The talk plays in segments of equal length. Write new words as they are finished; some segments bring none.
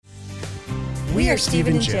We are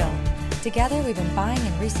Stephen and Jill. Together, we've been buying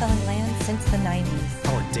and reselling land since the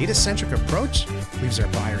 90s. Our data-centric approach leaves our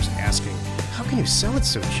buyers asking, how can you sell it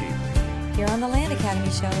so cheap? Here on the Land Academy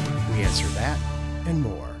Show, We answer that and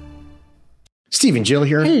more. Steve and Jill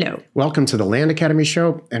here. Hello. Welcome to the Land Academy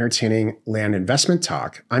Show, entertaining land investment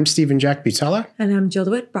talk. I'm Stephen Jack Butella. And I'm Jill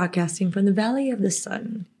DeWitt, broadcasting from the Valley of the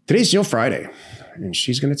Sun. Today's Jill Friday, and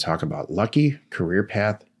she's going to talk about lucky career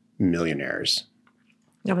path millionaires.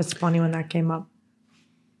 That was funny when that came up.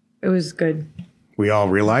 It was good. We all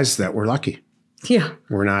realize that we're lucky. Yeah.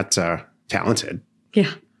 We're not talented.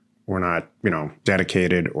 Yeah. We're not,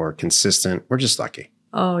 dedicated or consistent. We're just lucky.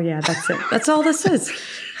 Oh, yeah, that's it. That's all this is.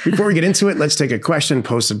 Before we get into it, let's take a question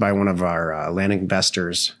posted by one of our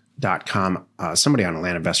landinvestors.com, somebody on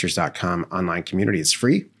landinvestors.com online community. It's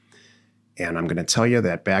free. And I'm going to tell you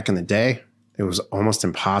that back in the day, it was almost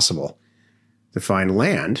impossible to find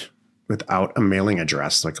land without a mailing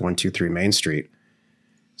address like 123 Main Street.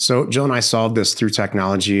 So Jill and I solved this through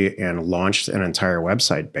technology and launched an entire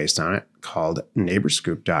website based on it called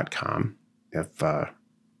neighborscoop.com. If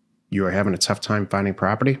you are having a tough time finding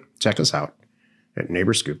property, check us out at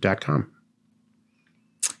neighborscoop.com.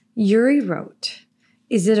 Yuri wrote,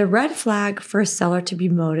 is it a red flag for a seller to be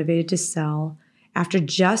motivated to sell after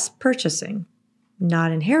just purchasing,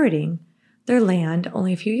 not inheriting, their land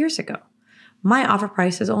only a few years ago? My offer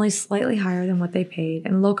price is only slightly higher than what they paid,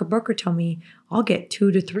 and a local broker told me I'll get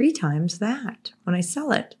 2 to 3 times that when I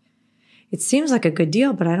sell it. It seems like a good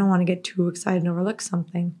deal, but I don't want to get too excited and overlook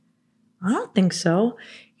something. I don't think so.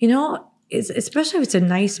 Especially if it's a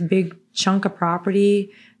nice big chunk of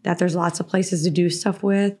property that there's lots of places to do stuff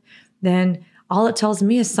with, then all it tells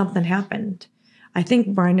me is something happened. I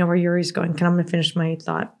think I know where Yuri's going. I'm going to finish my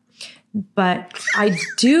thought. But I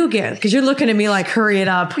do get, because you're looking at me like, hurry it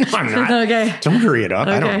up. No, I'm not. Okay. Don't hurry it up.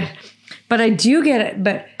 Okay. I don't. But I do get it.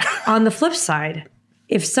 But on the flip side,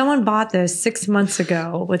 if someone bought this 6 months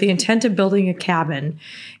ago with the intent of building a cabin,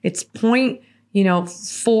 it's 4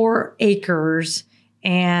 acres,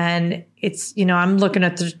 and it's, I'm looking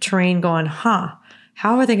at the terrain going, how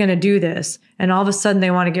are they going to do this? And all of a sudden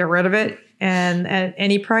they want to get rid of it and at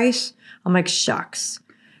any price. I'm like, shucks.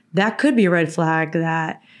 That could be a red flag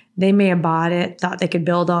that they may have bought it, thought they could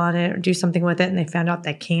build on it or do something with it, and they found out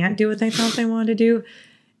they can't do what they thought they wanted to do.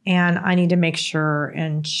 And I need to make sure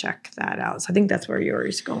and check that out. So I think that's where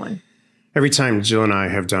Yuri's going. Every time Jill and I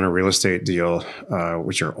have done a real estate deal,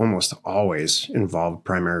 which are almost always involved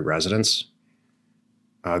primary residence,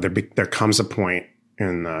 there comes a point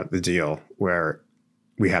in the deal where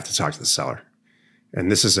we have to talk to the seller. And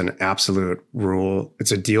this is an absolute rule.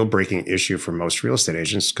 It's a deal-breaking issue for most real estate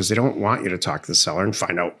agents because they don't want you to talk to the seller and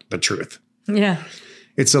find out the truth. Yeah.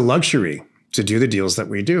 It's a luxury to do the deals that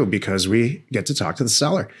we do because we get to talk to the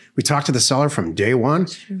seller. We talk to the seller from day one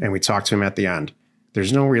and we talk to him at the end.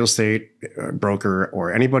 There's no real estate broker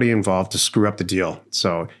or anybody involved to screw up the deal.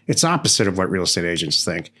 So it's opposite of what real estate agents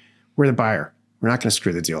think. We're the buyer. We're not going to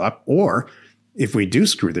screw the deal up. Or if we do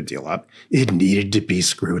screw the deal up, it needed to be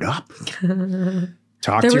screwed up.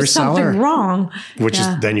 Talk to your seller. There was something wrong. Which is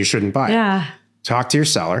then you shouldn't buy it. Yeah. Talk to your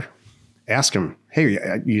seller. Ask him, hey,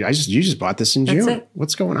 you just bought this in June. It.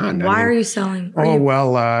 What's going on? Why are you selling?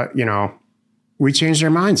 We changed our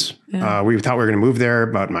minds. Yeah. We thought we were going to move there,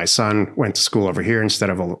 but my son went to school over here instead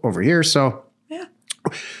of over here. So, yeah.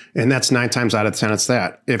 And that's 9 times out of 10, it's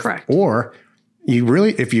that. Correct. Or you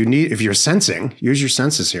really, if you're sensing, use your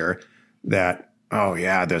senses here that,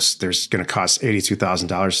 there's going to cost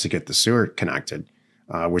 $82,000 to get the sewer connected.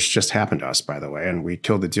 Which just happened to us, by the way, and we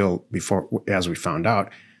killed the deal before, as we found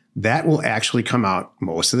out. That will actually come out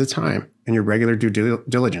most of the time in your regular due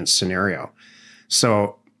diligence scenario.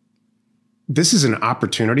 So this is an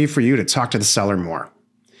opportunity for you to talk to the seller more.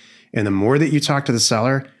 And the more that you talk to the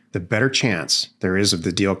seller, the better chance there is of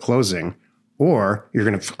the deal closing, or you're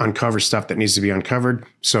going to uncover stuff that needs to be uncovered,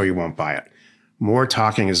 so you won't buy it. More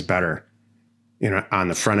talking is better. On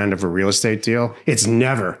the front end of a real estate deal, it's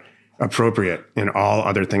never appropriate in all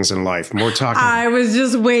other things in life. More talking. I was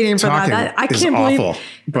just waiting for that. I can't believe. Awful,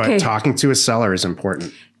 but talking to a seller is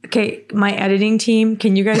important. Okay, my editing team,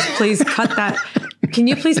 can you guys please cut that? Can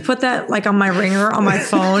you please put that like on my ringer on my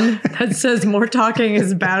phone that says more talking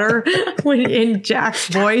is better when in Jack's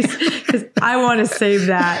voice? Because I want to save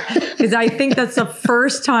that because I think that's the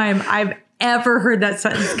first time I've ever heard that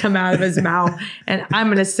sentence come out of his mouth, and I'm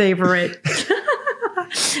going to savor it.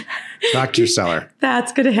 Talk to your seller.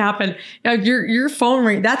 That's going to happen. Now, your phone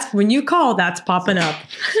ring, that's when you call, that's popping up.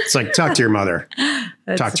 It's like talk to your mother.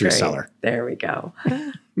 Talk to your seller. There we go.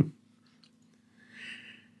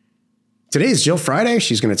 Today is Jill Friday.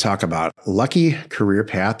 She's going to talk about lucky career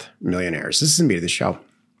path millionaires. This is me to the show.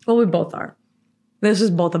 Well, we both are. This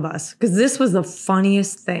was both of us because this was the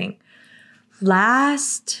funniest thing.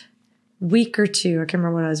 Last week or two, I can't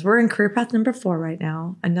remember what it was. We're in Career Path number 4 right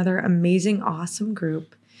now. Another amazing, awesome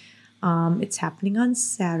group. It's happening on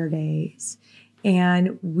Saturdays.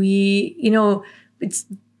 And we, it's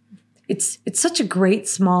such a great,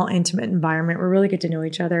 small, intimate environment. We really get to know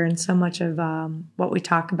each other. And so much of what we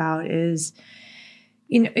talk about is,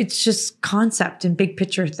 it's just concept and big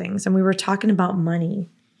picture things. And we were talking about money.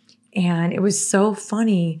 And it was so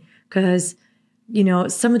funny because,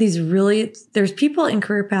 some of these there's people in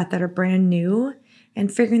Career Path that are brand new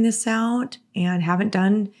and figuring this out and haven't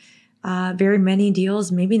done very many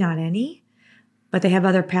deals, maybe not any, but they have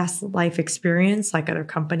other past life experience, like other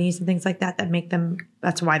companies and things like that make them,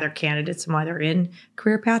 that's why they're candidates and why they're in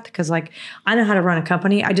Career Path. Because I know how to run a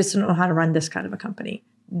company. I just don't know how to run this kind of a company.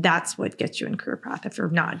 That's what gets you in Career Path if you're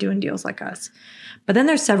not doing deals like us. But then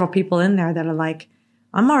there's several people in there that are like,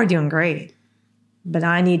 I'm already doing great, but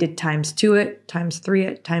I needed times 2 it, times 3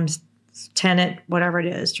 it, times 10 it, whatever it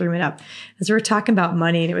is, dream it up. And so we were talking about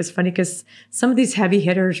money, and it was funny because some of these heavy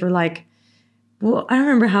hitters were like, well, I don't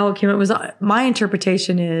remember how it came. It was my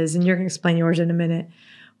interpretation is, and you're going to explain yours in a minute,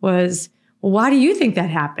 was, well, why do you think that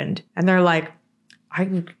happened? And they're like, I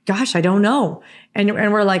don't know. And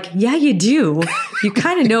we're like, yeah, you do. You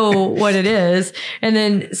kind of know what it is. And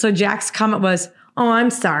then, so Jack's comment was, oh, I'm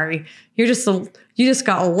sorry. You just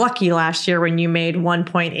got lucky last year when you made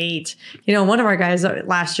 1.8. One of our guys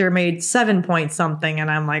last year made 7 point something. And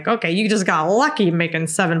I'm like, okay, you just got lucky making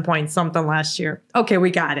 7 point something last year. Okay, we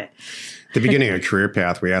got it. The beginning of Career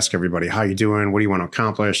Path, we ask everybody, how you doing? What do you want to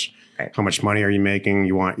accomplish? Right. How much money are you making?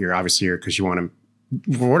 You're obviously here because you want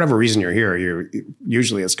to, for whatever reason you're here,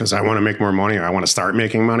 usually it's because I want to make more money or I want to start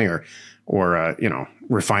making money or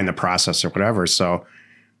refine the process or whatever. So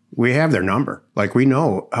we have their number. Like we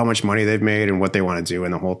know how much money they've made and what they want to do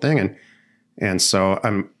and the whole thing. And so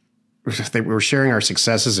we're sharing our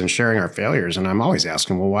successes and sharing our failures. And I'm always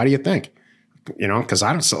asking, well, why do you think? Because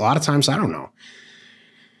a lot of times I don't know.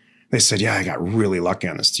 They said, yeah, I got really lucky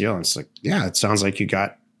on this deal. And it's like, yeah, it sounds like you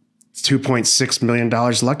got $2.6 million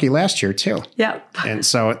lucky last year too. Yep. And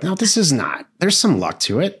so no, this is not, there's some luck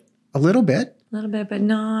to it. A little bit, but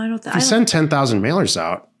no, I don't think. If you send 10,000 mailers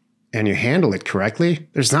out and you handle it correctly,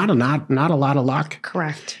 there's not a lot of luck.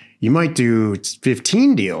 Correct. You might do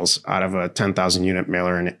 15 deals out of a 10,000 unit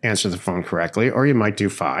mailer and answer the phone correctly, or you might do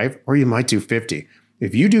 5, or you might do 50.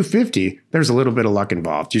 If you do 50, there's a little bit of luck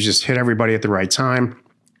involved. You just hit everybody at the right time.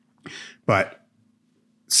 But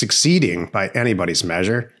succeeding by anybody's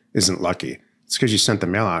measure isn't lucky. It's because you sent the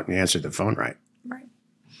mail out and you answered the phone right. Right.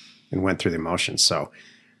 And went through the motions. So,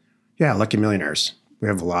 yeah, lucky millionaires. We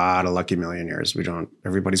have a lot of lucky millionaires.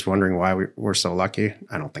 Everybody's wondering why we're so lucky.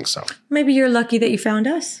 I don't think so. Maybe you're lucky that you found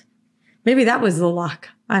us. Maybe that was the luck.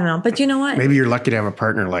 I don't know. But you know what? Maybe you're lucky to have a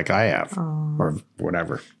partner like I have or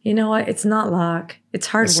whatever. You know what? It's not luck. It's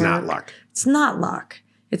hard work. It's not luck. It's not luck.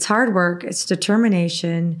 It's hard work. It's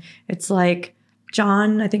determination. It's like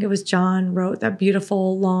John, I think it was John, wrote that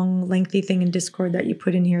beautiful, long, lengthy thing in Discord that you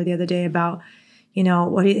put in here the other day about,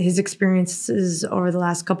 what his experiences over the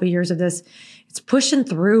last couple of years of this. It's pushing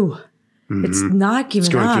through. Mm-hmm. It's not giving up.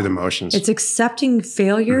 It's going through the motions. It's accepting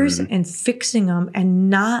failures and fixing them and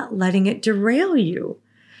not letting it derail you.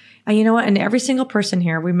 And you know what? And every single person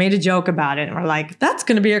here, we made a joke about it. And we're like, that's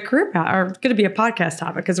going to be a career path or going to be a podcast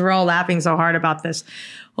topic because we're all laughing so hard about this.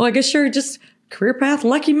 Well, I guess you're just career path,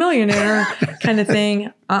 lucky millionaire kind of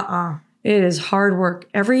thing. It is hard work.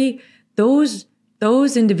 Those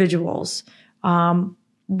individuals,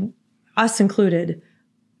 us included,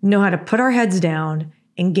 know how to put our heads down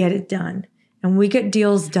and get it done. And we get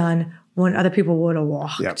deals done when other people would have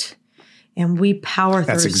walked. Yep. And we power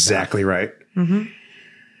through. That's exactly right. Mm-hmm.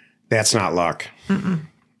 That's not luck. Mm-mm.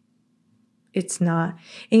 It's not.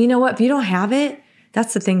 And you know what? If you don't have it,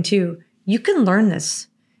 that's the thing too. You can learn this.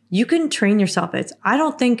 You can train yourself. There's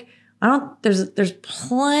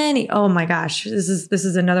plenty. Oh my gosh. This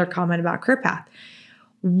is another comment about Career Path.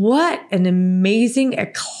 What an amazing,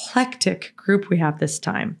 eclectic group we have this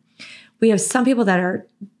time. We have some people that are,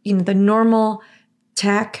 the normal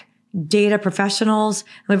tech data professionals.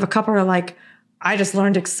 And we have a couple who are like, I just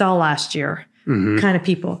learned Excel last year kind of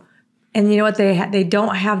people. And you know what? They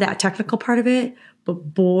don't have that technical part of it,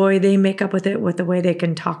 but boy, they make up with it with the way they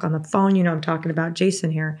can talk on the phone. I'm talking about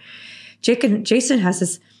Jason here. Jason has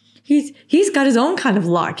this, he's got his own kind of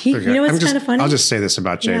luck. It's kind of funny? I'll just say this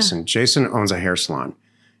about Jason. Yeah. Jason owns a hair salon.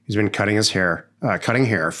 He's been cutting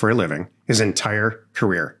hair for a living his entire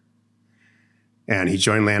career. And he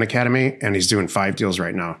joined Land Academy and he's doing 5 deals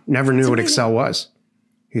right now. Never knew what Excel was.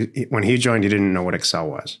 When he joined, he didn't know what Excel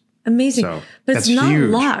was. Amazing. So but it's that's not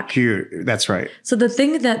huge, luck. Huge. That's right. So the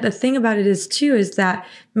thing about it is too, is that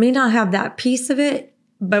may not have that piece of it,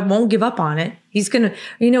 but won't give up on it. He's going to,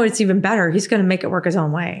 it's even better. He's going to make it work his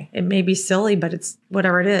own way. It may be silly, but it's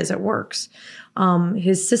whatever it is, it works.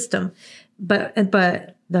 His system. But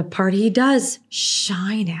the part he does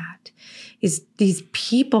shine at is these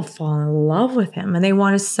people fall in love with him and they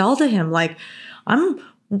want to sell to him. Like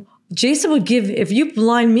Jason would give, if you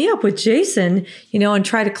line me up with Jason, and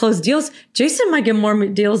try to close deals, Jason might get more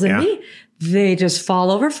deals than me. They just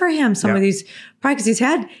fall over for him. Some of these, probably because he's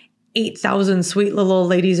had 8,000 sweet little old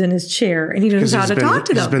ladies in his chair and he knows how to talk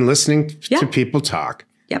to them. He's been listening to people talk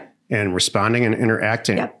and responding and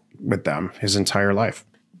interacting with them his entire life.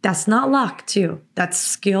 That's not luck too. That's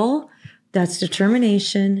skill. That's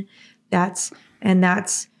determination.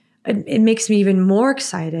 It makes me even more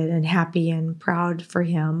excited and happy and proud for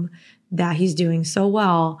him that he's doing so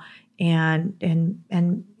well. And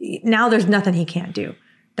now there's nothing he can't do.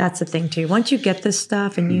 That's the thing too. Once you get this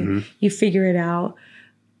stuff and you figure it out,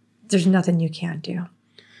 there's nothing you can't do.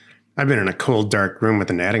 I've been in a cold, dark room with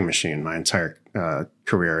an adding machine my entire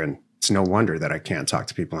career, and it's no wonder that I can't talk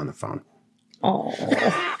to people on the phone. Oh,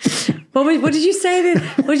 what did you say?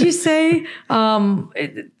 What did you say?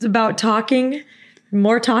 It's about talking.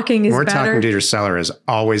 More talking is better. More talking to your seller is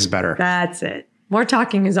always better. That's it. More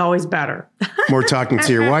talking is always better. More talking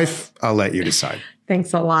to your wife, I'll let you decide.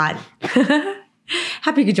 Thanks a lot.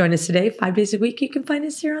 Happy you could join us today. 5 days a week, you can find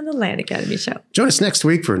us here on the Land Academy Show. Join us next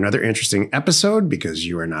week for another interesting episode, because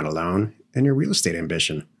you are not alone in your real estate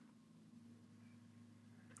ambition.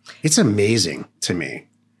 It's amazing to me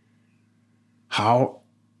how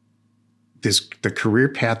the career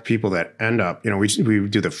path people that end up, we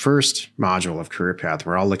do the first module of career path.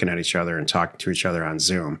 We're all looking at each other and talking to each other on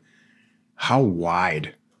Zoom. How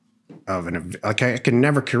wide of I can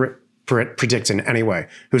never predict in any way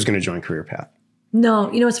who's going to join career path. No,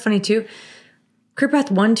 what's funny too? Career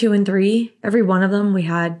path 1, 2, and 3, every one of them, we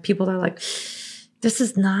had people that are like, this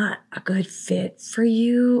is not a good fit for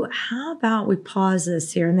you. How about we pause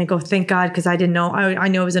this here? And they go, thank God, because I didn't know. I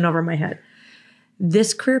know it wasn't over my head.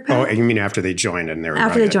 This career path. Oh, you mean after they joined and they're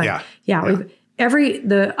after they joined?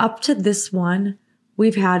 Yeah. Up to this one,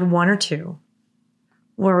 we've had 1 or 2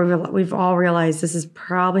 where we've all realized this is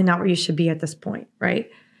probably not where you should be at this point,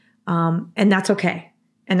 right? And that's okay.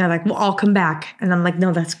 And they're like, well, I'll come back. And I'm like,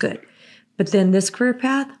 no, that's good. But then this career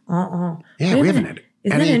path, Yeah, we haven't had it.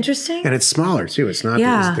 Isn't that interesting? And it's smaller too. It's not,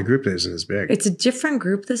 the group isn't as big. It's a different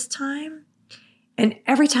group this time. And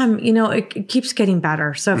every time, it keeps getting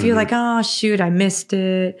better. So if you're like, oh, shoot, I missed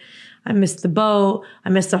it. I missed the boat. I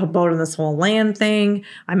missed the whole boat on this whole land thing.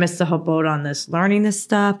 I missed the whole boat on this learning this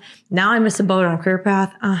stuff. Now I miss a boat on career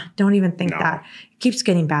path. Don't even think that. It keeps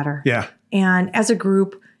getting better. Yeah. And as a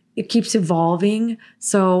group, it keeps evolving.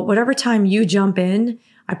 So whatever time you jump in,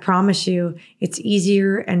 I promise you, it's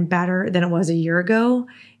easier and better than it was a year ago.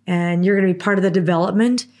 And you're going to be part of the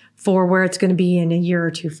development for where it's going to be in a year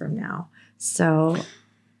or 2 from now. So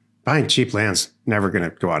buying cheap land's never going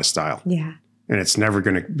to go out of style. Yeah. And it's never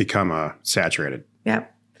going to become saturated.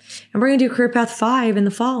 Yep. And we're going to do Career Path 5 in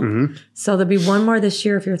the fall. So there'll be one more this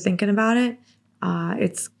year if you're thinking about it.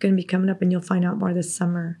 It's going to be coming up and you'll find out more this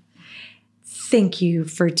summer. Thank you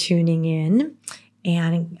for tuning in.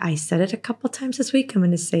 And I said it a couple times this week. I'm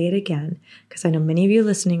going to say it again because I know many of you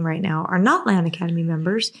listening right now are not Land Academy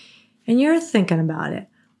members and you're thinking about it.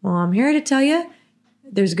 Well, I'm here to tell you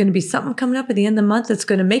there's going to be something coming up at the end of the month that's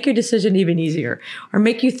going to make your decision even easier or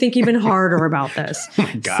make you think even harder about this. Oh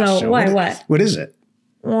my gosh. So what? What is it?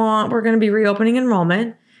 Well, we're going to be reopening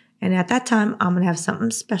enrollment. And at that time, I'm going to have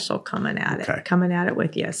something special coming at it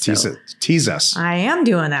with you. So Tease us. I am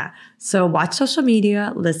doing that. So watch social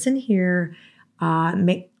media, listen here,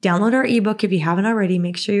 download our ebook if you haven't already.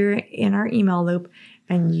 Make sure you're in our email loop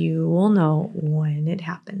and you will know when it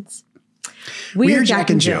happens. We are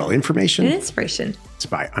Jack and Jill. Information and inspiration. It's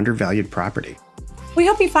by Undervalued Property. We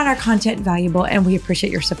hope you find our content valuable and we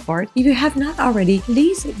appreciate your support. If you have not already,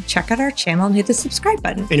 please check out our channel and hit the subscribe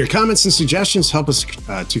button. And your comments and suggestions help us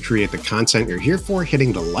to create the content you're here for.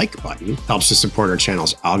 Hitting the like button helps to support our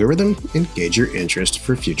channel's algorithm and gauge your interest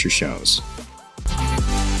for future shows.